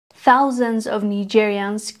thousands of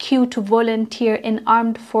Nigerians queue to volunteer in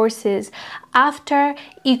armed forces after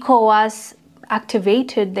ECOWAS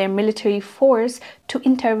activated their military force to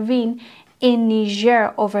intervene in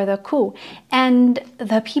Niger over the coup. And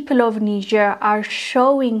the people of Niger are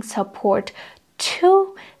showing support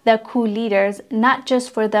to the coup leaders, not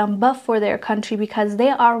just for them but for their country, because they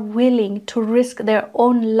are willing to risk their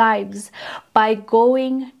own lives by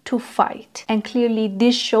going to fight. And clearly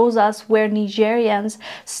this shows us where Nigerians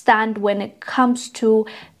stand when it comes to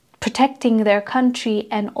protecting their country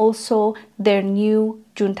and also their new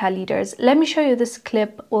junta leaders. Let me show you this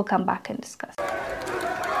clip. We'll come back and discuss.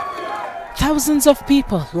 Thousands of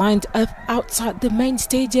people lined up outside the main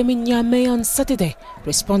stadium in Niamey on Saturday,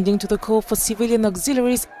 responding to the call for civilian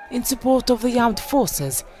auxiliaries in support of the armed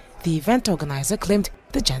forces. The event organizer claimed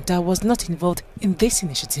the junta was not involved in this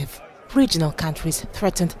initiative. Regional countries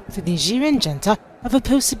threatened the Nigerian junta of a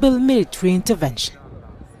possible military intervention.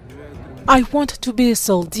 I want to be a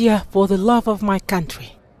soldier for the love of my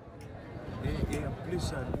country.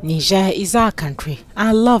 Niger is our country.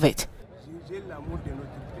 I love it.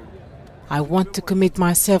 I want to commit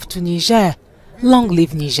myself to Niger. Long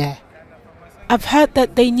live Niger. I've heard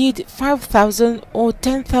that they need 5,000 or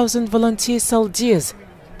 10,000 volunteer soldiers.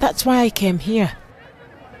 That's why I came here.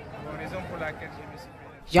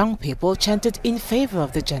 Young people chanted in favor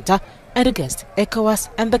of the junta and against ECOWAS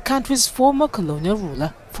and the country's former colonial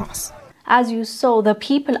ruler, France. As you saw, the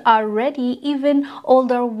people are ready, even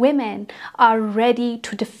older women are ready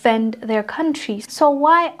to defend their country. So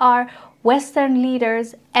why are Western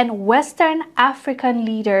leaders and Western African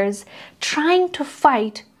leaders trying to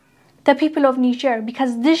fight the people of Niger?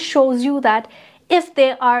 Because this shows you that if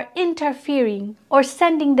they are interfering or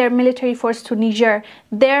sending their military force to Niger,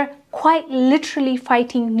 they're quite literally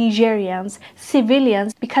fighting Nigerians,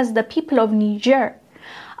 civilians, because the people of Niger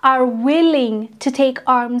are willing to take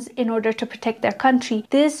arms in order to protect their country.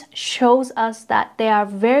 This shows us that they are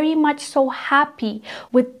very much so happy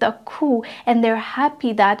with the coup, and they're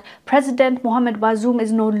happy that President Mohamed Bazoum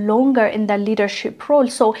is no longer in the leadership role.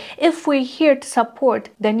 So if we're here to support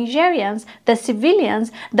the Nigerians, the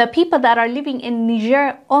civilians, the people that are living in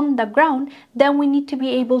Niger on the ground, then we need to be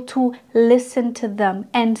able to listen to them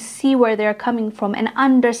and see where they're coming from and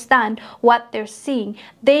understand what they're seeing.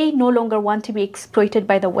 They no longer want to be exploited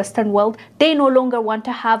by the Western world. They no longer want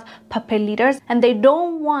to have puppet leaders, and they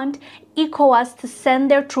don't want ECOWAS to send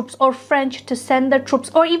their troops or French to send their troops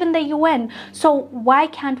or even the UN. So why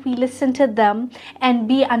can't we listen to them and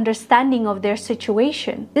be understanding of their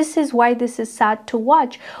situation? This is why this is sad to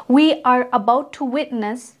watch. We are about to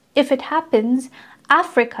witness, if it happens,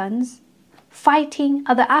 Africans fighting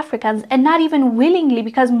other Africans, and not even willingly,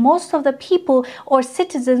 because most of the people or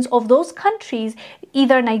citizens of those countries,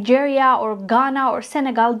 either Nigeria or Ghana or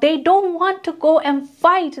Senegal, they don't want to go and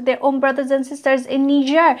fight their own brothers and sisters in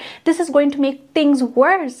Niger. This is going to make things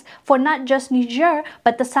worse for not just Niger,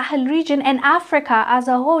 but the Sahel region and Africa as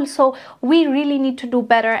a whole. So we really need to do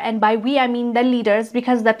better, and by we I mean the leaders,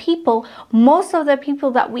 because the people, most of the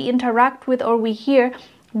people that we interact with or we hear,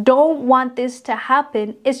 don't want this to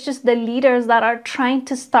happen. It's just the leaders that are trying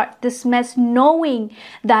to start this mess, knowing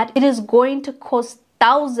that it is going to cost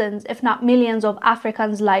thousands, if not millions, of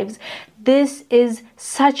Africans' lives. This is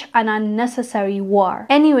such an unnecessary war.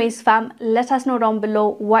 Anyways, fam, let us know down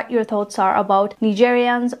below what your thoughts are about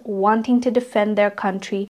Nigerians wanting to defend their country.